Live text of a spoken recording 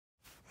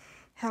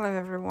Hello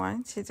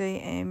everyone,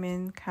 today I'm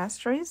in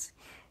Castries.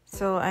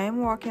 So I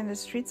am walking the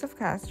streets of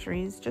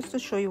Castries just to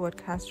show you what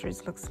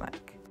Castries looks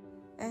like.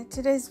 And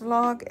today's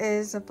vlog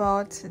is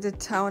about the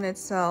town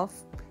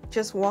itself,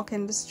 just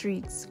walking the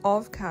streets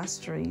of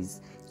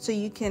Castries so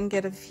you can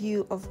get a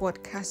view of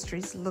what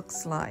Castries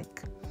looks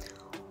like.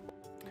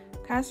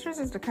 Castries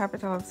is the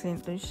capital of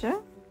St.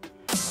 Lucia.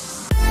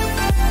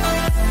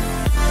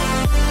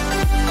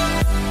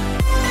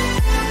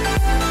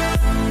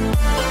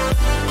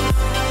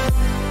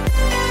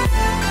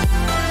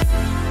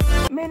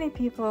 Many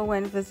people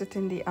when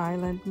visiting the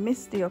island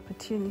miss the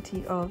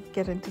opportunity of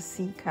getting to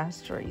see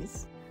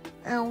Castries.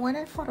 And when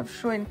I thought of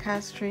showing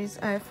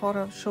Castries, I thought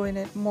of showing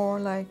it more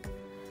like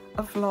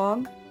a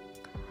vlog.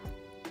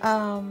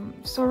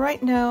 So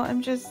right now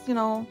I'm just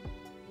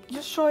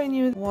showing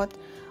you what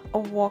a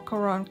walk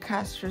around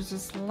Castries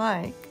is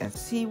like and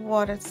see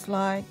what it's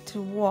like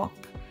to walk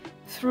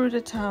through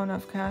the town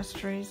of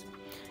Castries.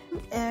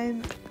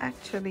 I'm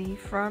actually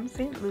from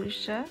St.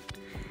 Lucia.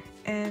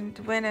 And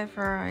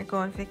whenever I go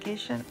on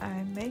vacation,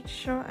 I make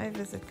sure I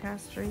visit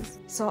Castries.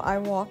 So I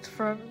walked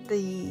from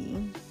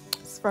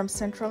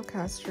Central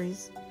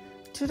Castries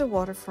to the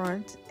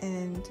waterfront,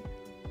 and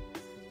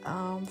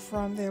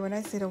from there, when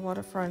I say the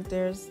waterfront,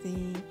 there's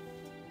the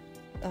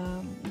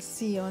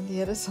sea on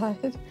the other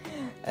side,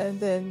 and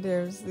then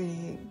there's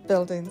the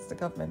buildings, the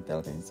government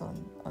buildings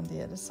on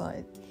the other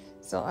side.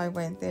 So I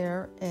went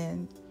there,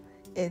 and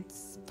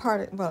it's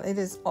it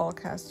is all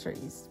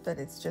Castries, but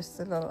it's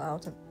just a little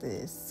out of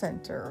the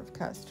center of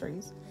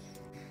Castries.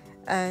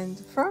 And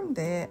from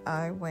there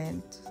I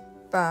went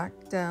back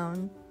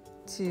down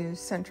to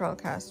Central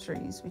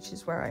Castries, which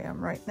is where I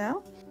am right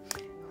now.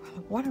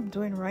 What I'm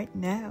doing right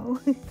now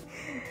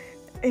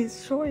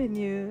is showing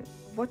you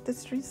what the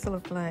streets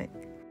look like.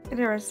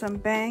 There are some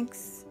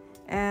banks,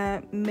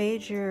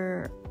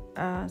 major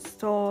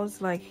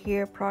stores like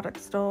hair product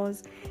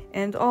stores,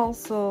 and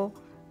also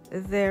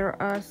there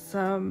are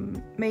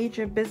some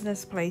major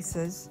business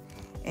places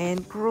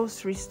and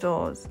grocery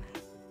stores.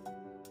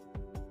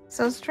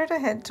 So straight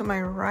ahead to my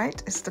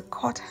right is the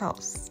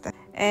courthouse,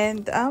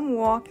 and I'm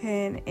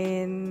walking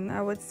in,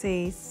 I would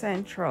say,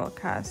 Central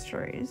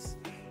Castries.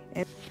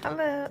 And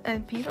hello,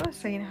 and people are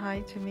saying hi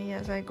to me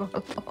as I go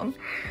along,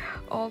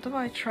 although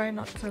I try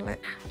not to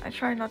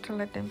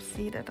let them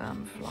see that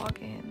I'm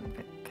vlogging,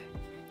 but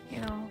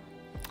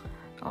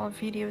or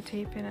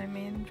videotaping, I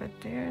mean, but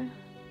they're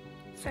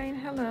saying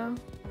hello.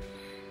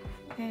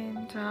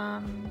 And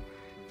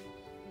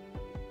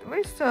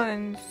we're still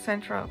in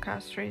Central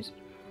Castries.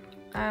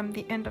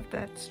 The end of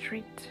that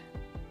street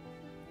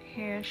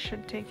here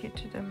should take you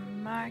to the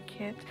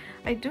market.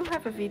 I do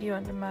have a video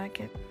on the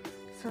market,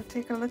 so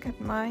take a look at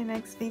my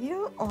next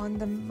video on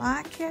the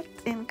market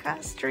in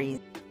Castries.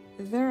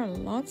 There are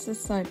lots of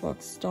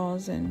sidewalk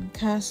stores in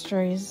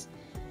Castries,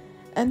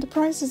 and the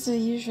prices are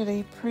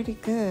usually pretty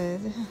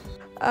good.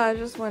 I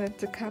just wanted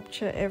to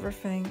capture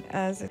everything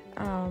as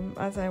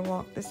I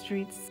walk the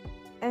streets.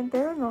 And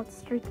there are not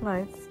street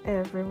lights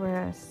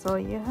everywhere, so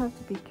you have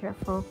to be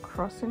careful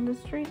crossing the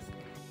streets.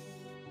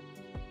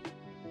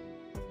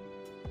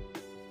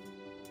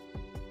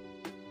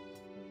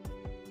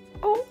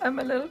 Oh, I'm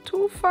a little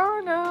too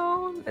far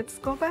now. Let's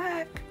go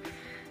back.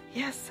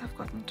 Yes, I've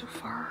gotten too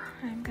far.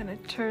 I'm gonna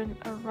turn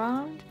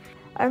around.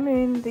 I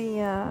mean,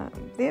 they're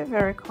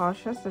very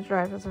cautious. The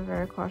drivers are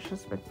very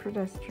cautious, but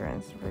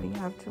pedestrians really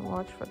have to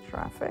watch for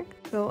traffic.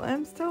 So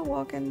I'm still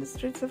walking the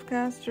streets of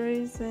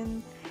Castries,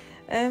 and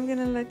I'm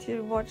gonna let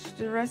you watch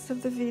the rest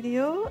of the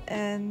video,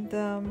 and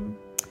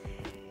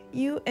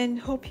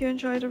hope you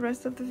enjoy the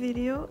rest of the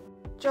video.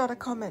 Drop a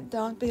comment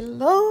down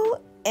below,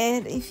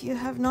 and if you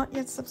have not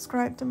yet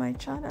subscribed to my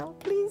channel,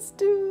 please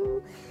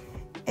do.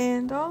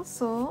 And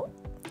also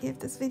give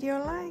this video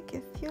a like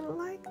if you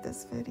like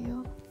this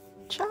video.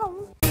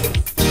 Ciao.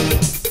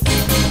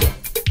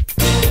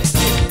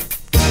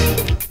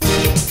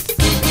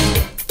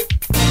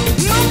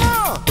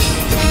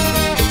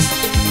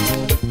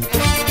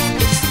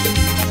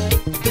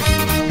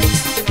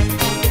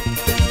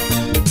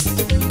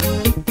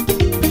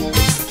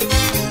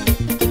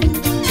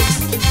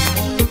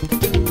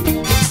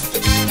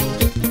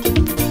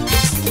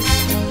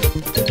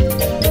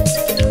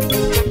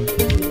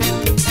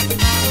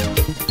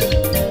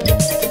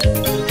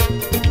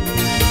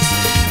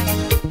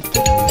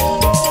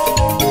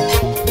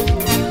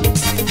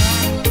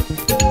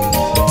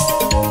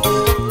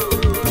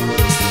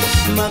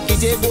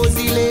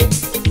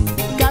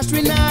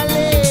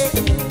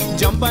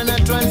 Jump on a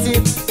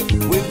transit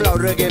with loud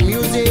reggae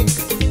music.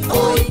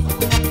 Oi,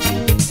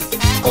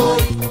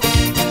 oi.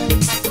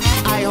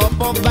 I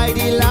hop up by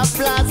the La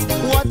Place,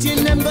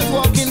 watching them but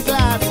walking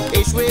class.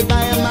 Ich way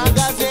by a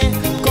magazine,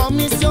 comme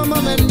ils sont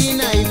même the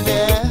night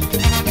there.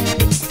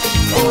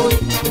 Oi,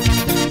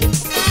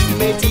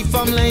 mes petites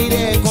femmes là ils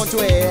est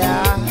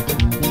comptoir.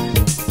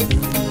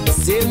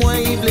 C'est moi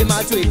Yves les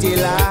m'a tweeté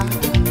là.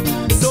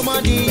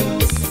 Somme dit,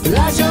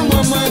 l'argent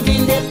moi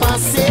vient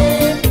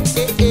dépenser.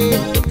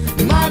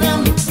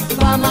 Madame,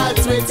 pas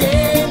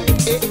maltraité.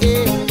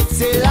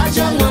 C'est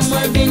l'argent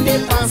moi vient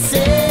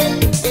dépenser.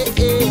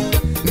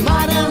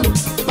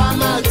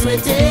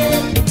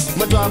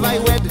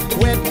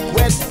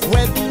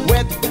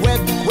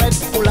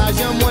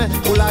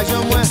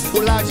 l'argent moins,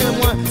 pour l'argent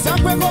moins. Ça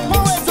peut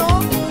comprendre raison.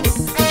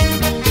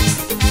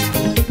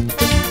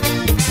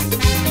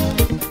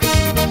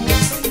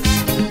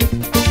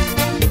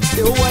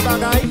 Et où est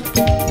bagaille?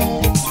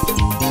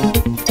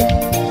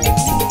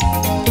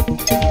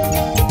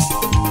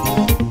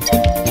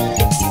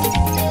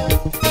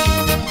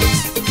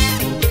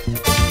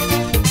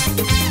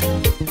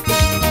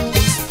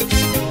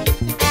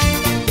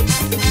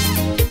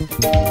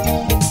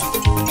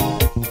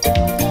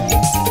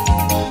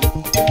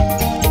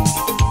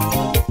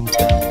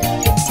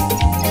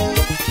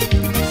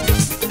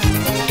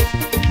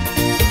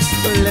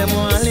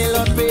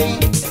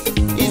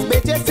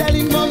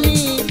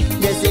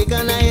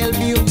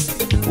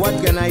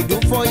 What can I do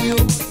for you,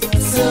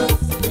 sir?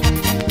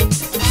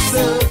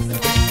 Sir,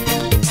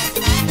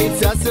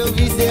 it's a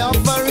service they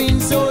offering,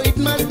 so it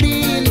must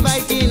be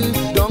inviting.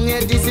 Don't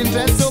get this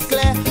interest so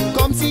clear.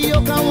 Come see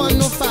you can want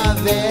no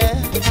favor.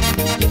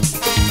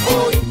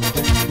 Oh,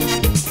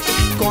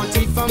 compte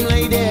it from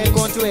là there,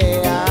 compte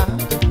where.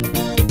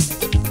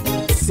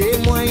 C'est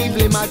moi il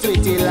voulait m'a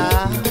traité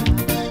là.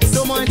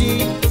 So moi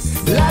dit,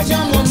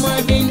 l'argent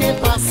moi vient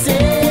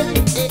dépasser.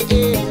 Eh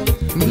eh,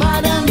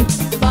 madame.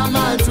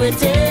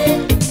 Maltraité,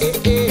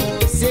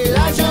 c'est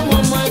l'argent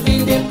moi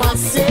vient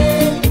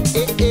dépasser,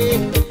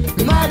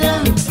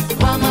 madame,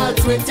 pas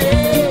maltraité.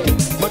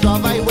 Mon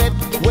travail wet,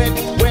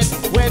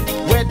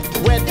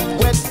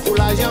 pour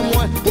l'argent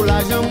moins, pour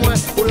l'argent moins,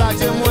 pour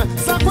l'argent moins.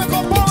 Ça peut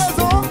comprendre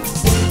raison.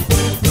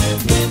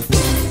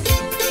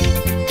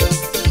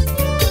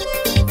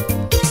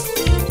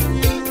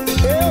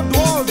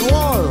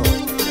 Drôle.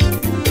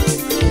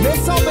 Mais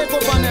ça on peut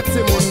comprendre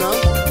ces mots-là.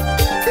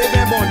 Eh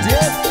bien bon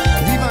Dieu,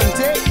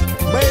 vivante.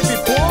 Baby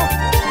poor,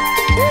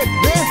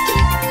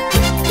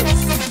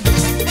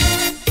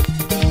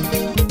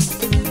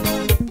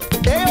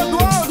 hey,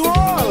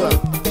 droll.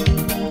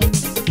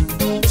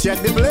 Check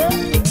the play.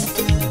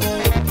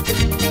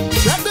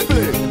 Check the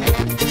play.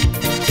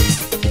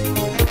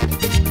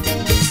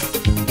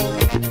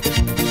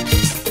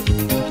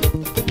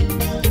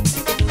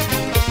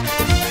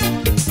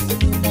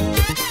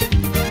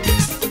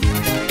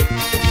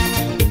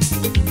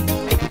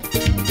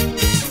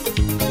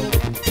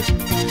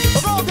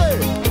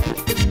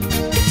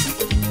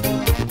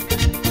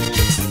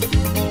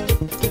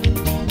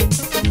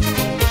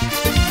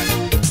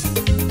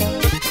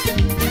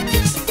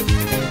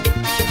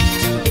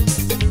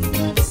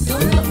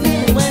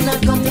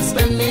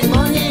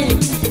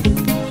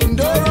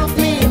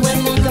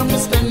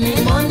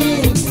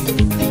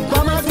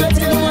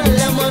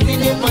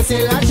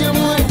 C'est l'argent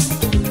moins.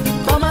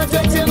 Comment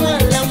traitez-moi,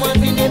 la moins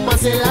vient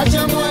dépenser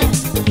l'argent moins.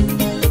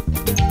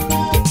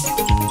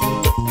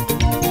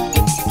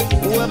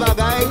 Où est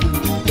bagaille?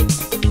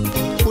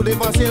 Pour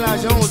dépenser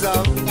l'argent aux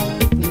arbres.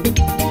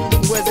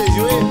 Où est c'est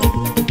joué?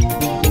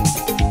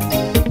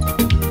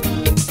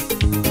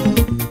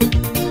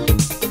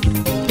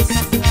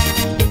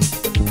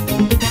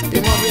 Et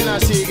moi viens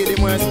acheter que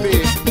des moins spé.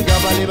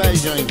 Gabaler by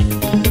joint.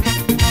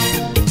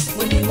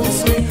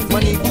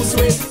 Money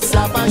poussé,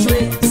 ça pas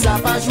joué, ça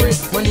pas joué.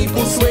 Money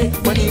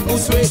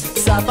poussé,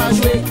 ça pas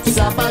joué,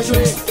 ça pas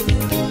joué.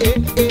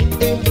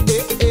 Eh.